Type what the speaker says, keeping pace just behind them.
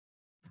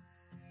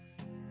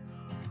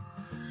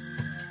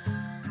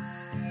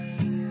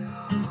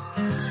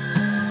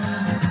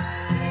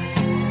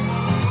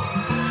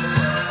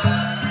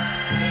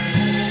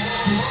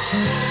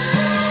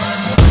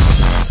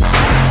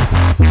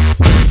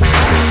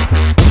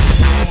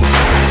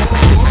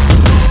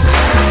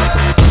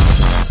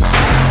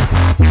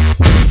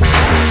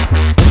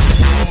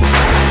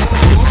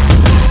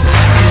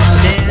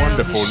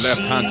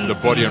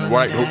body and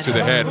right hook to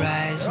the head.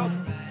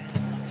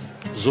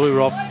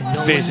 Zoirov,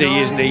 busy,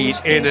 isn't he?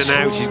 He's in and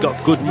out, he's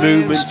got good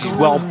movement, he's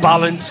well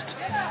balanced.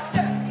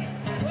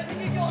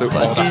 So,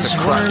 oh, that's a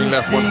cracking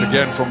left once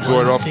again from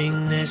Zoirov.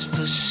 That's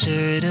for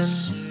certain.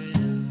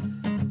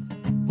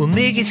 We'll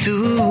make it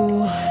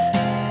through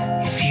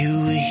if you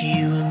were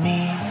here with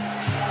me.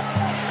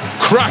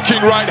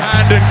 Cracking right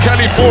hand, and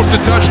Kelly forced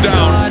a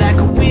touchdown. I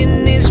could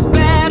win this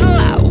battle.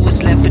 I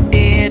was left for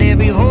dead,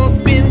 every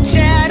hope in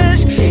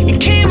tatters. You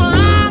came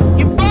along,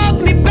 you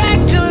brought me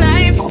back to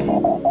life.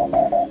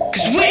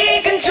 'Cause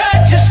we can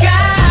touch the sky.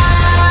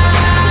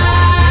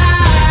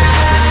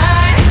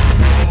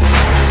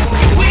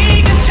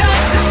 We can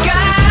touch the sky.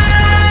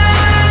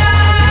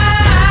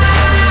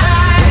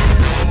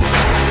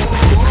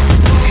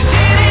 'Cause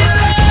it ain't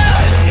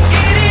love,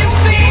 it ain't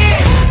fear.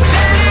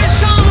 That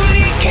is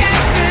only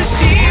kept us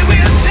here.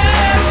 We'll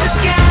touch the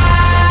sky.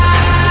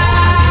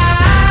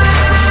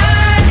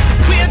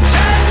 We'll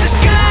touch the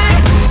sky.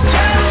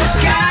 Touch the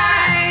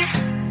sky.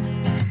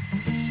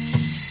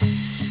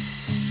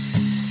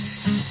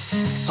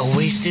 I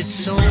wasted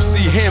so much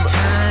See him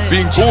time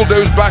being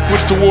bulldozed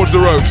backwards towards the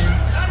ropes.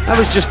 That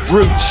was just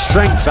brute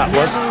strength, that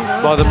was,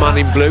 by the man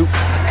in blue.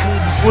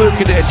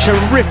 Working at a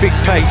terrific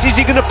pace. Is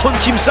he going to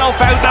punch himself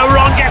out though?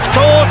 Ron gets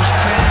caught.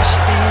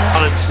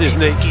 Balance,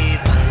 isn't he?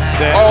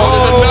 There. Oh,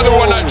 there's another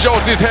one that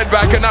jolts his head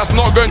back, and that's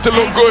not going to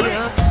look good.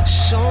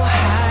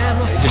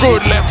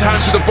 Good left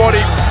hand to the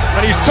body,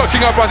 and he's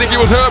tucking up. I think he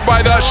was hurt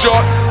by that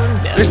shot.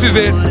 This is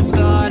it.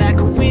 Thought I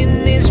could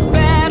win this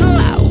battle.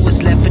 I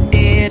was left for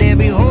dead,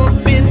 every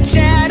hope in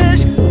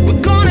tatters.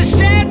 We're gonna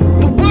set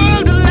the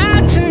world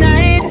alight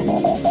tonight.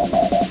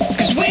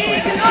 'Cause we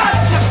can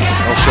touch the sky.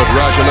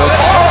 Roniel. Oh,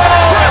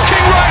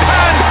 cracking right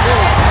hand.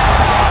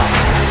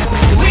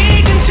 We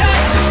can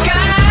touch the sky.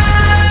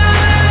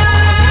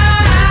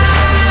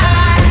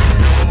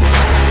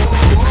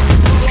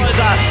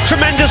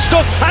 Tremendous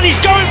stuff, and he's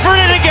going for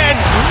it again.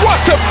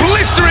 What a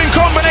blistering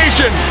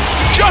combination.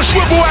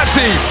 Joshua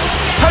Buatsi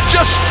had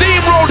just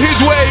steamrolled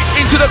his way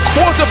into the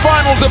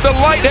quarterfinals of the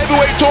light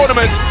heavyweight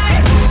tournament.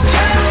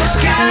 Touch the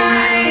sky.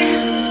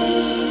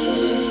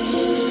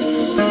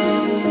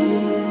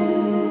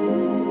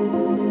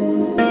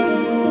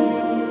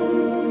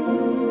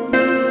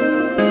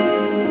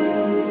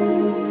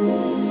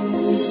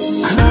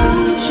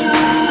 Close your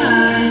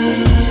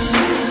eyes,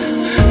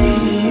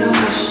 free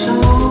your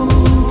soul.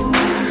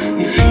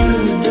 If you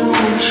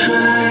don't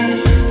try,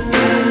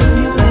 then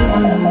you'll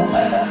never know.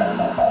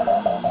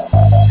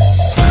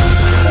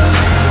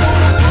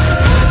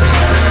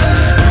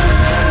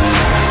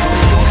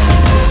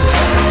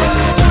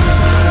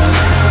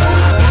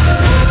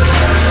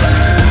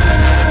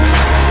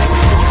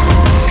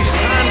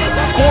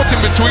 Caught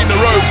him between the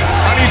ropes,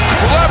 and he's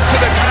clapped to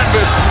the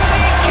canvas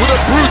with a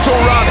brutal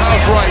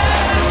roundhouse right.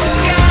 Touch the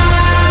sky.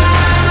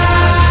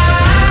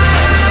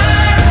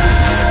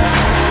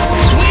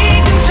 'Cause we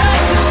can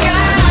touch the sky.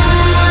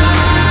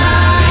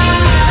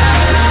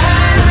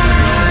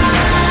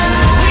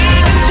 We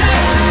can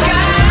touch the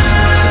sky.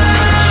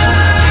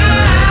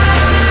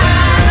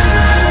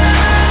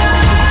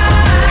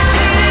 'Cause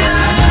it ain't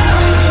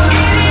love,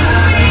 it ain't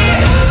fear.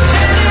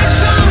 That is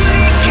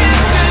only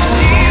kept us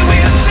here.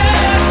 We'll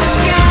touch the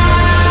sky.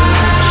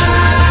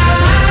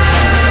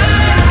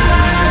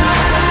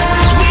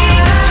 'Cause we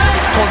can touch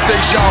the sky.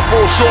 Conceição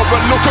falls short,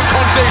 but look at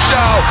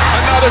Conceição,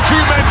 and now the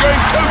two men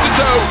going toe to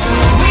toe.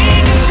 We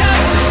can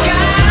touch the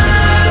sky.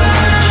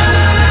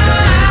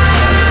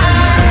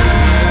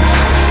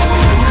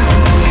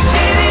 'Cause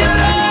it ain't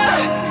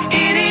love,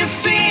 it ain't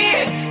fear.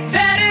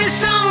 That is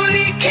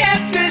only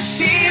kept us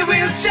here.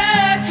 We'll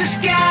touch the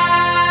sky.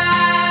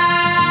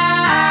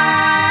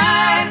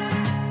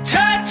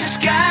 Touch the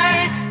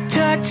sky.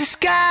 Touch the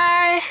sky.